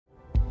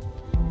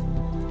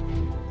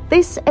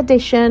This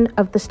edition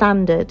of The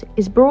Standard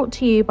is brought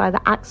to you by the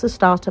AXA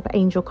Startup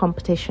Angel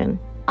Competition.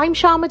 I'm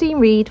Sharmadean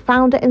Reid,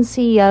 founder and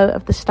CEO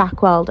of The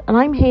Stack World, and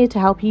I'm here to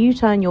help you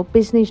turn your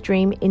business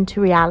dream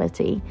into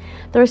reality.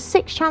 There are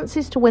 6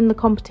 chances to win the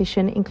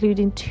competition,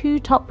 including 2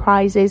 top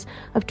prizes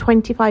of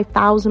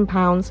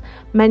 £25,000,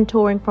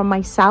 mentoring from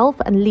myself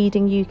and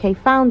leading UK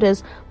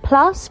founders,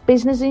 plus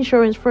business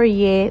insurance for a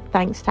year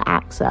thanks to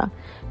AXA.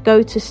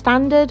 Go to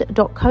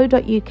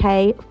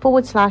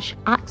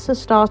standard.co.uk/AXA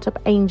Startup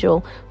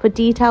Angel for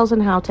details on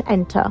how to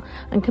enter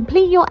and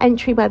complete your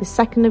entry by the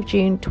 2nd of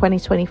June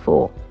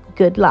 2024.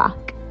 Good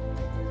luck.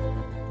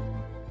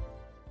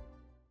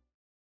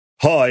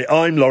 Hi,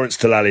 I'm Lawrence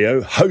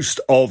Dallaglio, host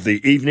of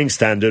the Evening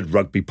Standard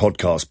Rugby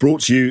Podcast,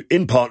 brought to you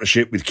in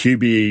partnership with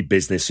QBE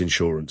Business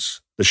Insurance.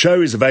 The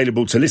show is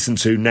available to listen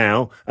to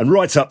now and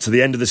right up to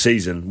the end of the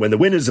season, when the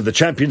winners of the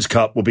Champions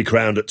Cup will be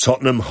crowned at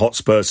Tottenham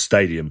Hotspur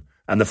Stadium,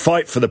 and the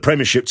fight for the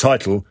Premiership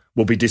title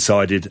will be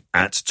decided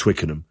at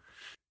Twickenham.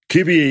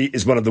 QBE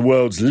is one of the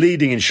world's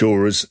leading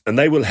insurers, and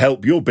they will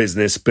help your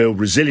business build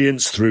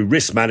resilience through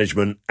risk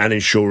management and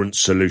insurance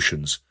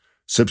solutions.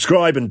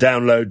 Subscribe and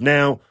download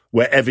now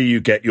wherever you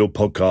get your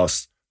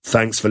podcasts.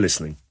 Thanks for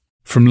listening.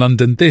 From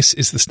London, this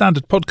is the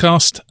Standard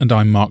Podcast, and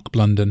I'm Mark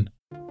Blunden.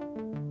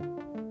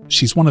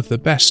 She's one of the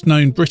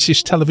best-known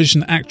British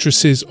television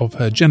actresses of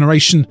her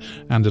generation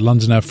and a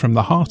Londoner from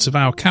the heart of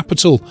our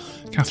capital.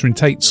 Catherine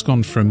Tate's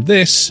gone from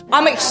this...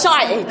 I'm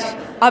excited.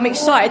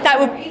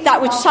 That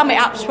would sum it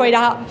up,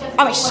 sweetheart.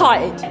 I'm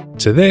excited.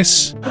 ...to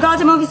this...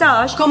 Regardez mon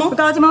visage. Comment?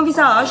 Regardez mon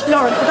visage.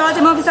 Lauren.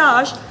 Regardez mon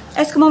visage.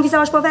 Est-ce que mon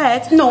visage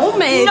bavard? Non,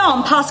 mais...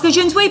 Non, parce que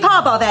je ne suis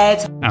pas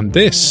bavard. And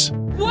this...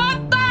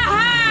 What the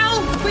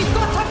hell? We've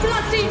got a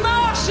bloody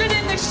Martian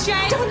in the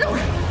shed! Don't look.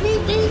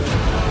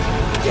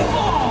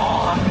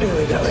 Here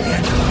we go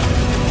again.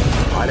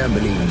 I don't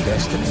believe in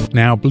destiny.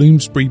 Now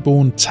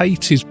Bloomsbury-born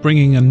Tate is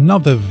bringing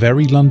another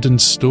very London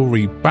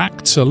story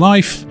back to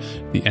life,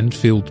 the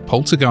Enfield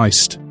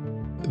poltergeist.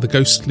 The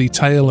ghostly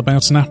tale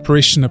about an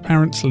apparition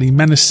apparently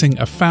menacing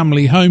a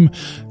family home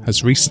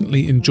has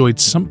recently enjoyed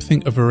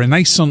something of a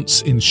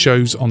renaissance in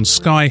shows on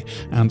Sky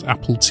and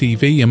Apple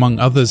TV, among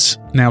others.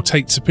 Now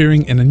Tate's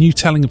appearing in a new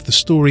telling of the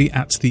story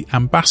at the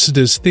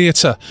Ambassadors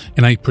Theatre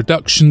in a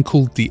production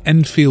called The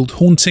Enfield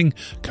Haunting,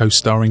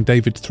 co-starring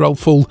David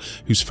Threlfall,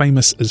 who's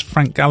famous as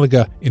Frank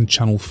Gallagher in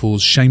Channel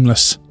 4's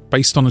Shameless.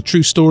 Based on a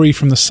true story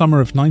from the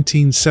summer of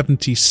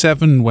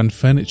 1977, when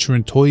furniture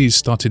and toys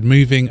started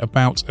moving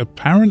about,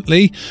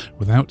 apparently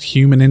without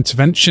human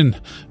intervention,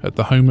 at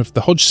the home of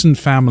the Hodgson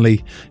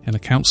family in a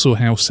council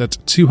house at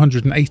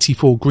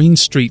 284 Green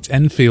Street,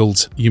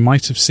 Enfield. You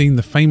might have seen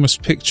the famous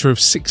picture of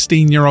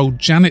 16-year-old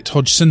Janet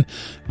Hodgson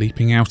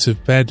leaping out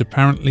of bed,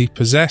 apparently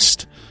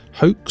possessed.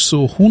 Hoax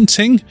or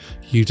haunting?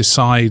 You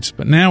decide.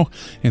 But now,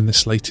 in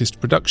this latest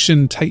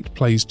production, Tate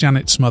plays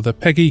Janet's mother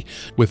Peggy,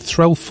 with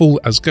Threlfall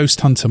as ghost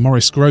hunter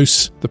Maurice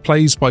Grosse. The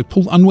play's by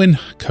Paul Unwin,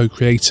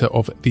 co-creator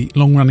of the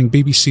long-running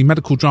BBC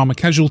medical drama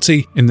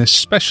Casualty. In this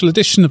special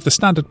edition of the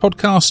Standard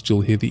Podcast,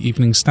 you'll hear the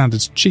Evening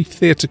Standard's chief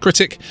theatre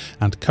critic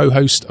and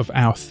co-host of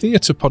our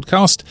theatre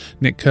podcast,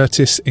 Nick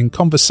Curtis, in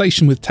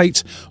conversation with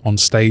Tate on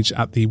stage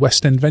at the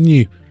West End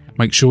venue.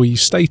 Make sure you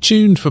stay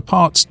tuned for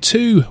part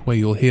 2, where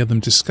you'll hear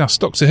them discuss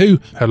Doctor Who,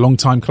 her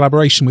long-time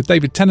collaboration with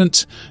David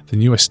Tennant, the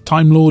newest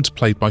Time Lord,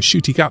 played by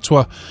Ncuti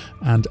Gatwa,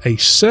 and a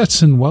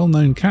certain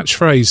well-known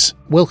catchphrase.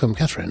 Welcome,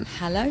 Catherine.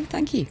 Hello,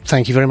 thank you.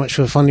 Thank you very much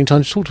for finding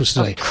time to talk to us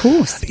today. Of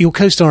course. You're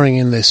co-starring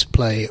in this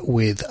play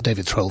with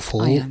David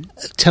Threlfall. I am.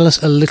 Tell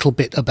us a little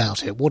bit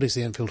about it. What is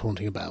the Enfield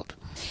Haunting about?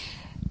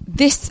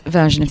 This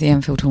version of the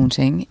Enfield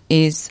Haunting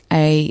is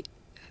a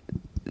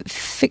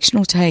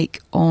fictional take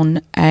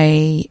on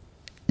a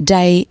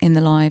day in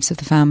the lives of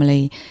the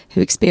family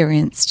who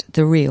experienced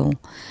the real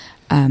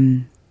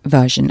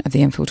version of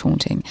the Enfield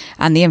Haunting.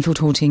 And the Enfield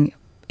Haunting,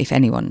 if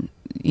anyone,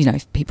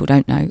 if people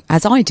don't know,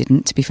 as I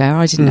didn't, to be fair,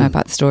 I didn't know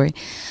about the story.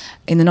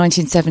 In the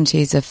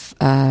 1970s,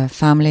 a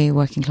family,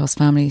 working class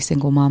family,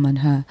 single mum and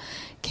her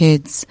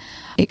kids,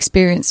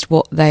 experienced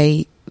what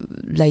they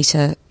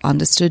later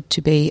understood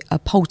to be a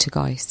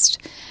poltergeist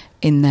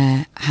in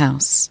their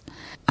house.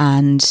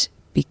 And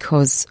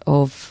because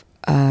of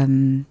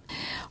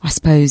I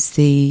suppose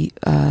the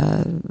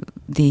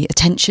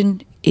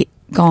attention it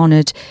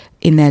garnered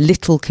in their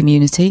little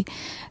community,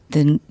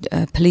 the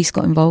police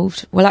got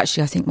involved. Well,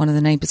 actually, I think one of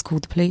the neighbours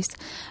called the police,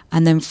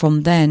 and then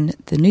from then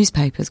the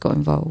newspapers got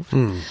involved.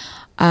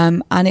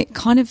 And it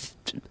kind of,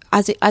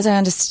 as I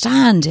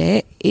understand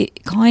it,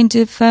 it kind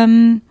of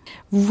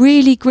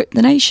really gripped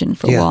the nation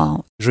for a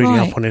while. I was reading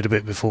up on it a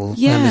bit before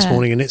this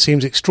morning, and it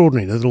seems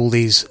extraordinary that all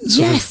these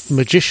sort of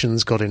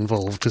magicians got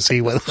involved to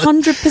see whether...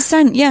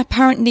 100%, yeah.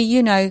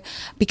 Apparently,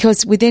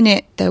 because within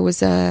it there was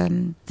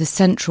the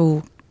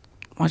central,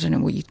 I don't know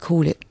what you'd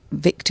call it,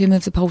 victim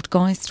of the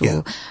poltergeist,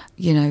 or,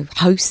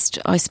 host,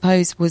 I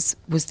suppose, was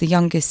the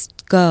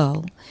youngest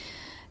girl,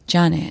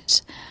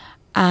 Janet.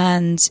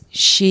 And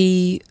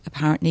she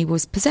apparently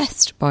was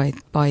possessed by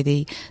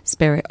the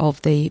spirit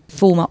of the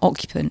former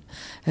occupant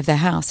of their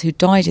house, who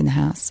died in the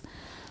house,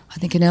 I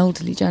think an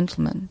elderly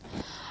gentleman.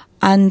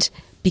 And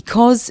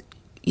because,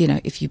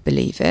 if you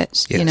believe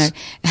it,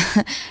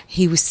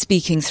 he was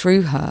speaking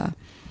through her.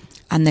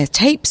 And there's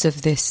tapes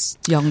of this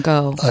young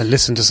girl. I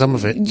listened to some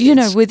of it.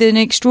 With an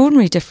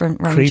extraordinary different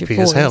range of voice.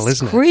 Creepy as hell,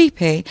 isn't it?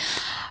 Creepy.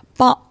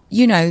 But,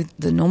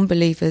 the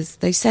non-believers,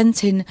 they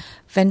sent in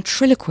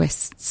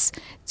ventriloquists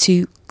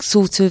to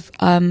sort of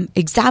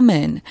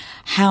examine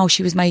how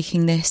she was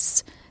making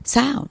this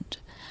sound.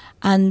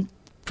 And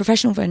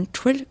professional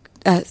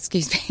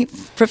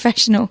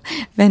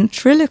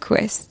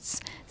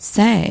ventriloquists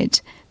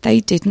said they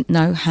didn't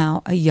know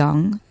how a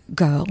young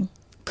girl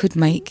could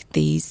make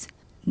these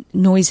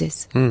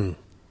noises.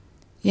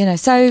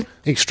 So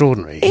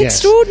extraordinary.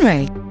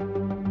 Extraordinary. Yes.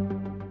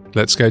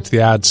 Let's go to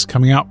the ads.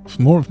 Coming up,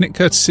 more of Nick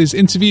Curtis's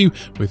interview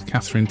with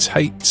Catherine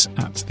Tate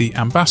at the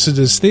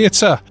Ambassadors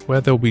Theatre, where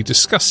they'll be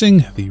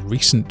discussing the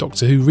recent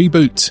Doctor Who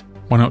reboot.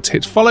 Why not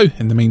hit follow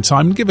in the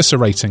meantime and give us a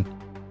rating?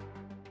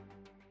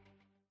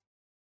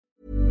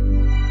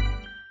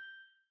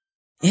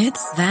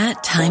 It's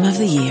that time of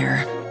the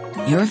year.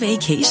 Your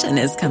vacation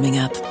is coming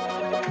up.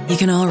 You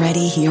can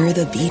already hear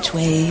the beach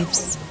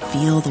waves,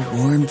 feel the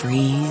warm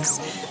breeze,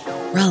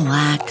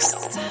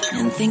 relax,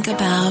 and think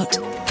about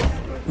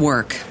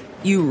work.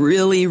 You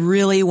really,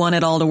 really want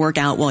it all to work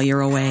out while you're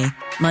away.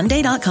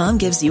 Monday.com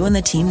gives you and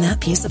the team that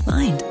peace of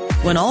mind.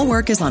 When all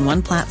work is on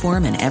one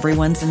platform and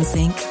everyone's in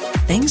sync,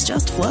 things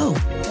just flow.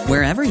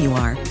 Wherever you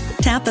are,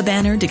 tap the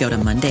banner to go to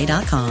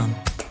Monday.com.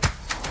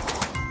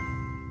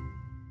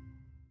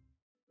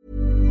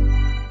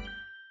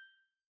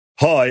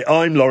 Hi,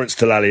 I'm Lawrence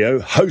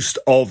Dallaglio, host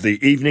of the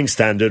Evening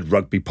Standard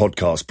Rugby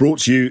Podcast, brought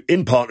to you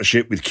in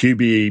partnership with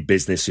QBE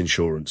Business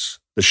Insurance.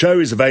 The show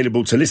is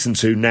available to listen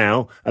to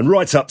now and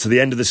right up to the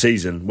end of the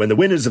season, when the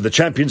winners of the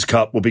Champions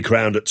Cup will be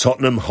crowned at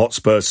Tottenham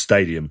Hotspur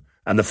Stadium,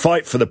 and the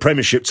fight for the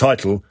Premiership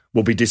title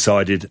will be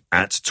decided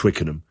at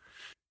Twickenham.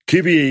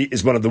 QBE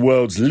is one of the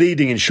world's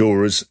leading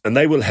insurers, and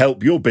they will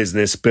help your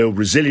business build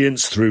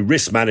resilience through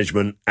risk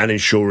management and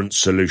insurance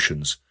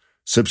solutions.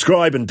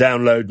 Subscribe and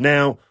download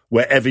now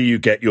wherever you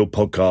get your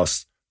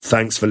podcasts.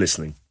 Thanks for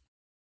listening.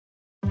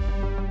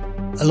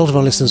 A lot of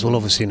our listeners will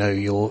obviously know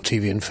your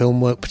TV and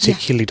film work,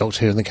 particularly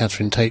Doctor Who and the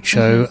Catherine Tate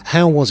Show.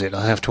 How was it,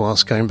 I have to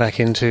ask, going back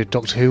into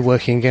Doctor Who,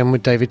 working again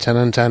with David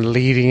Tennant and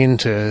leading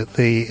into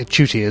the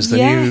Tutti as the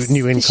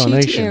new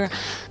incarnation? Era.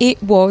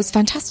 It was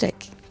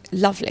fantastic.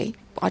 Lovely.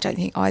 I don't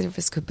think either of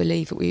us could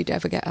believe that we'd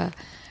ever get a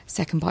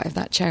second bite of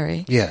that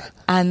cherry. Yeah.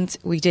 And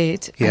we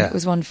did. And it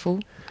was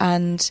wonderful.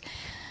 And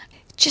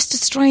just a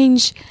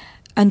strange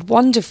and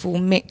wonderful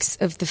mix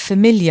of the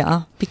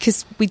familiar,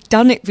 because we'd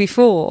done it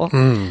before,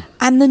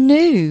 and the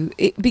new,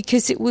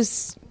 because it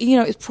was, it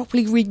was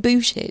properly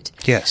rebooted.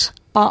 Yes.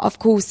 But, of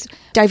course,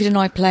 David and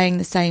I playing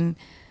the same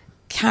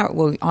character.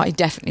 Well, I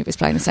definitely was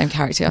playing the same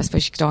character. I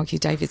suppose you could argue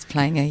David's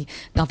playing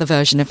another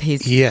version of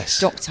his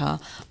Doctor.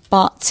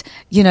 But,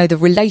 the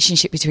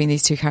relationship between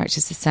these two characters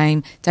is the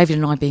same. David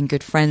and I being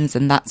good friends,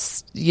 and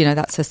that's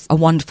a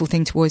wonderful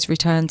thing to always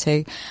return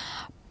to.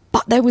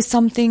 But there was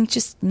something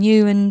just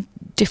new and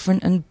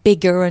different and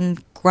bigger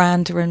and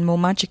grander and more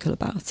magical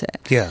about it.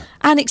 Yeah.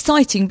 And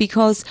exciting,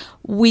 because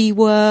we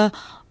were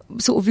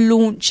sort of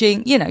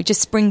launching,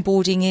 just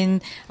springboarding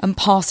in and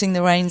passing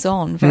the reins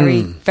on.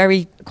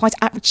 Very, quite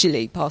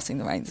actually passing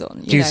the reins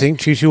on. Do you think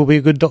Tutti will be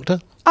a good Doctor?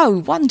 Oh,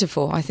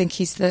 wonderful. I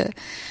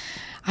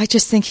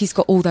just think he's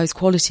got all those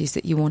qualities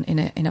that you want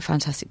in a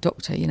fantastic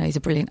Doctor. He's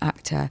a brilliant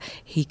actor.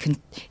 He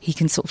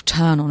can sort of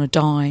turn on a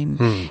dime.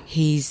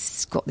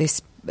 He's got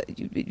this,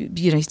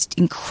 he's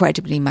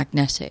incredibly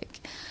magnetic,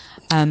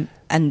 and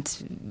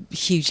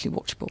hugely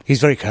watchable.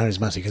 He's very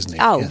charismatic, isn't he?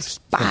 Oh, yes.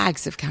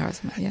 Bags of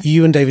charisma. Yeah.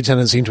 You and David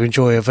Tennant seem to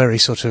enjoy a very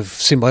sort of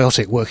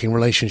symbiotic working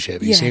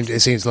relationship.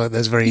 It seems like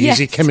there's very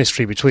easy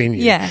chemistry between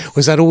you. Yes.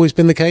 Was that always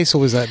been the case,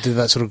 or did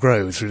that sort of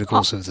grow through the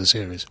course of the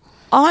series?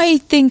 I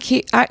think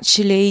it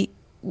actually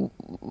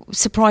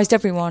surprised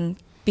everyone,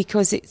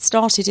 because it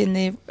started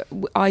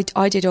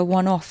I did a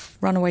one-off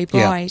Runaway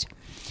Bride.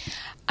 Yeah.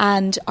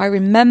 And I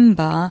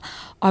remember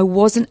I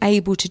wasn't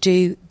able to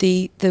do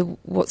the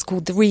what's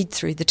called the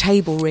read-through, the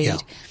table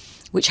read,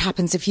 which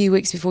happens a few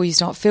weeks before you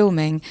start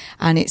filming.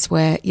 And it's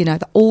where,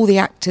 all the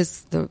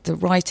actors, the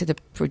writer, the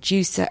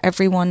producer,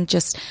 everyone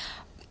just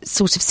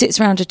sort of sits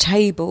around a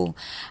table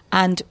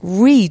and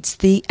reads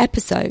the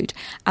episode.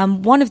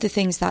 And one of the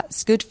things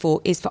that's good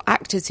for is for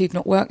actors who've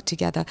not worked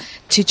together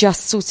to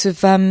just sort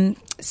of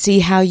see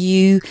how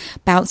you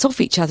bounce off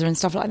each other and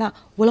stuff like that.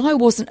 Well, I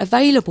wasn't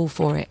available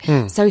for it.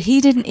 So we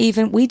didn't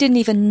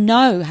even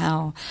know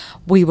how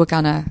we were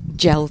going to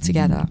gel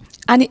together.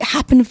 And it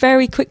happened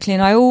very quickly.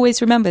 And I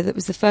always remember that it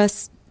was the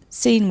first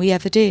scene we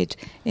ever did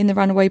in The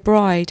Runaway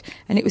Bride.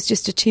 And it was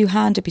just a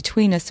two-hander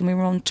between us, and we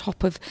were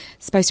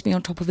supposed to be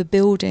on top of a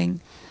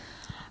building.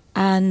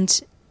 And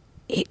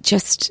it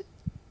just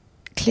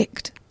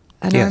clicked.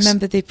 And I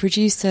remember the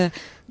producer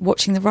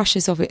watching the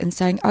rushes of it and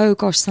saying, "Oh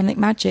gosh, something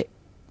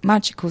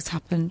magical's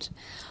happened."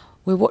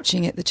 we're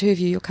watching it, the two of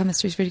you, your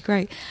chemistry is really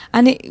great.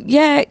 And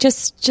it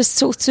just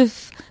sort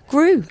of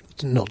grew.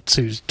 Not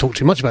to talk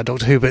too much about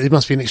Doctor Who, but it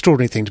must be an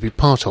extraordinary thing to be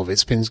part of.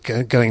 It's been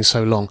going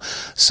so long.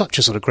 Such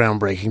a sort of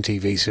groundbreaking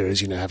TV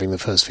series, having the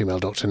first female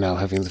Doctor, now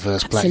having the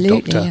first Black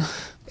Doctor. Yeah.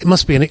 It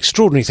must be an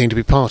extraordinary thing to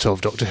be part of,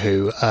 Doctor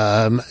Who.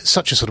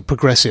 Such a sort of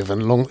progressive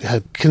and long,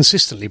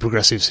 consistently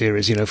progressive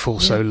series,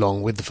 for so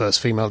long, with the first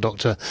female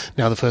Doctor,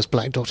 now the first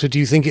Black Doctor. Do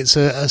you think it's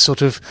a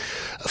sort of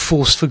a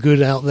force for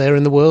good out there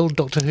in the world,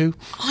 Doctor Who?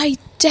 I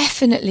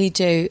definitely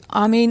do.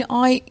 I mean,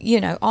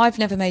 I've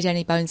never made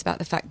any bones about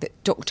the fact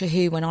that Doctor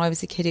Who, when I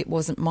was a kid, it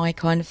wasn't my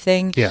kind of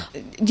thing. Yeah.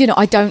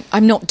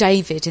 I'm not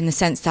David in the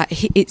sense that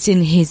it's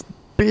in his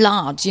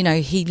blood.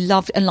 He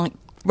loved, and like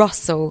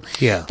Russell,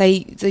 yeah,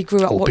 they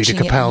grew up watching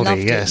Peter Capaldi, it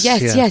and loved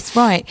yes, it. Yes,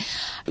 right.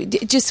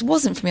 It just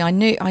wasn't for me. I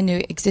knew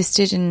it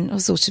existed, and I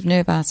sort of knew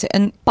about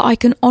it. But I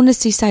can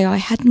honestly say I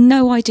had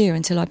no idea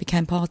until I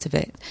became part of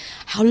it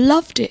how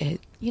loved it is.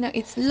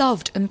 It's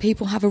loved, and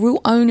people have a real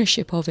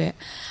ownership of it,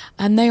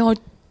 and they are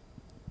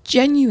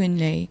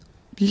genuinely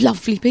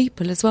lovely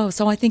people as well.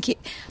 So I think it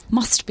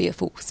must be a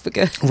force for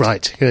good.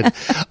 Right, good.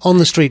 On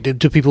the street,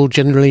 do people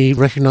generally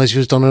recognise you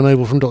as Donna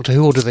Noble from Doctor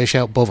Who, or do they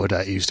shout bothered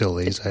at you still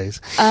these days?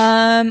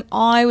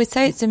 I would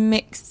say it's a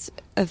mix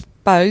of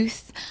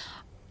both.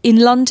 In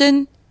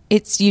London,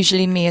 it's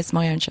usually me as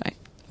my own show.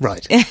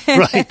 Right,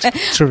 right.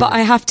 True. But I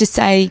have to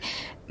say,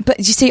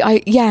 you see,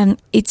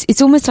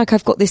 it's almost like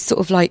I've got this sort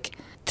of like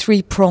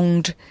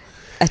three-pronged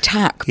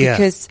attack,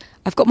 because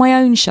I've got my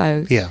own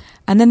show,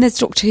 and then there's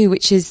Doctor Who,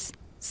 which is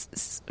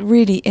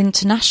really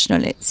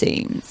international, it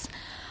seems.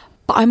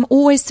 But I'm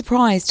always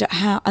surprised at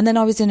how. And then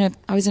I was in an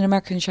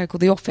American show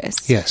called The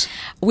Office, yes,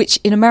 which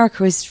in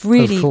America is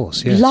really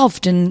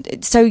loved,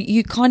 and so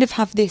you kind of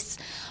have this.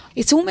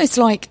 It's almost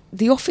like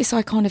The Office,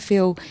 I kind of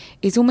feel,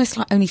 is almost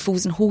like Only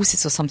Fools and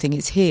Horses or something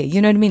is here.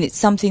 You know what I mean? It's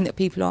something that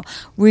people are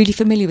really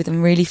familiar with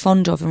and really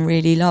fond of and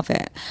really love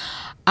it.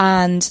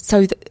 And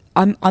so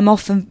I'm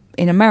often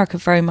in America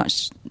very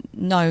much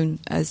known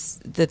as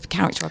the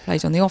character I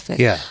played on The Office.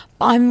 Yeah.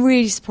 But I'm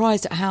really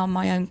surprised at how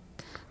my own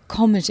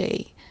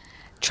comedy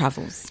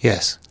travels.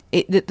 Yes.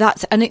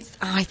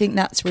 I think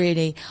that's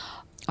really,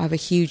 I have a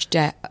huge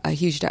debt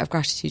of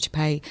gratitude to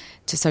pay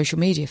to social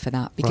media for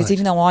that, because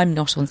even though I'm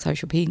not on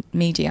social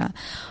media,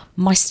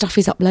 my stuff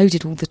is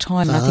uploaded all the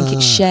time, and I think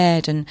it's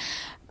shared, and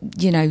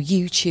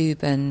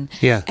YouTube and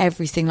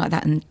everything like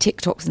that, and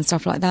TikToks and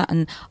stuff like that,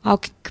 and I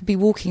could be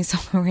walking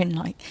somewhere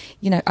in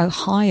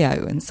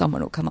Ohio, and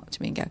someone will come up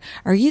to me and go,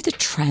 "Are you the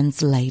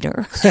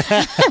translator?"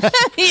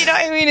 You know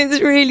what I mean?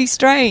 It's really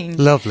strange.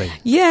 Lovely.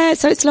 Yeah,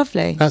 so it's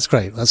lovely. That's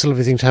great. That's a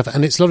lovely thing to have,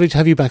 and it's lovely to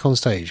have you back on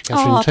stage,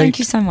 Catherine Tate. Thank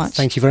you so much.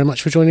 Thank you very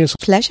much for joining us.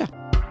 Pleasure.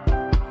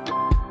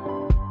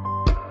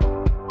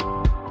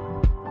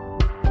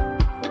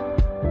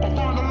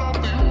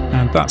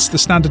 And that's the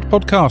Standard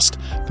Podcast.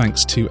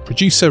 Thanks to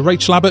producer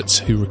Rachel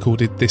Abbott, who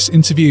recorded this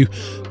interview.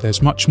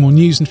 There's much more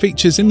news and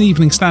features in the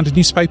Evening Standard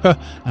newspaper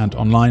and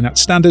online at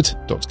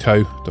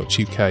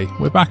standard.co.uk.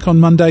 We're back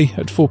on Monday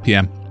at 4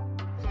 p.m.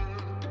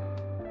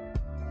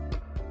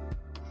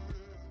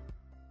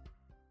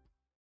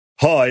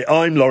 Hi,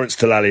 I'm Lawrence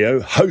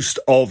Dallaglio, host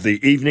of the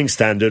Evening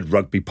Standard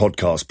Rugby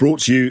Podcast,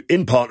 brought to you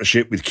in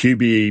partnership with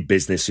QBE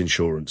Business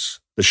Insurance.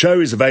 The show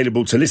is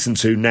available to listen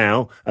to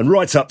now and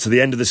right up to the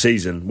end of the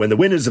season, when the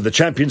winners of the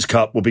Champions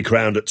Cup will be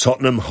crowned at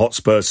Tottenham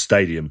Hotspur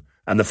Stadium,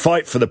 and the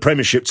fight for the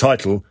Premiership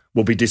title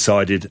will be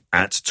decided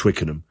at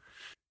Twickenham.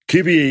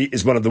 QBE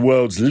is one of the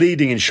world's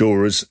leading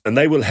insurers, and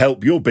they will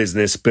help your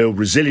business build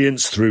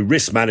resilience through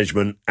risk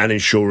management and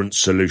insurance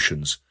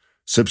solutions.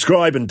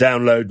 Subscribe and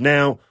download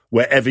now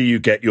wherever you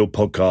get your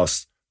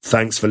podcasts.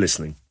 Thanks for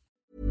listening.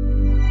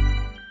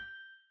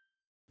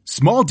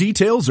 Small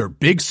details are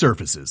big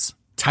surfaces.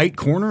 Tight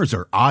corners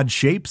are odd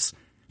shapes.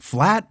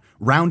 Flat,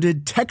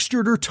 rounded,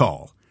 textured, or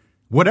tall.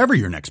 Whatever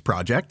your next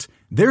project,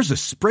 there's a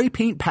spray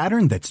paint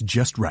pattern that's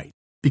just right.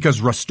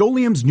 Because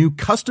Rust-Oleum's new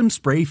Custom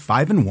Spray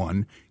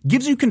 5-in-1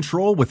 gives you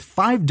control with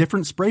 5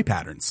 different spray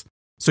patterns.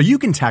 So you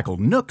can tackle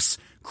nooks,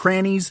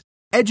 crannies,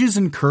 edges,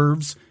 and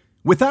curves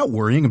without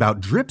worrying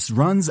about drips,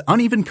 runs,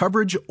 uneven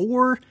coverage,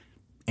 or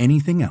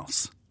anything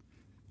else.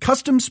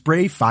 Custom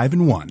Spray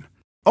 5-in-1.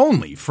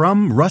 Only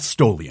from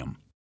Rust-Oleum.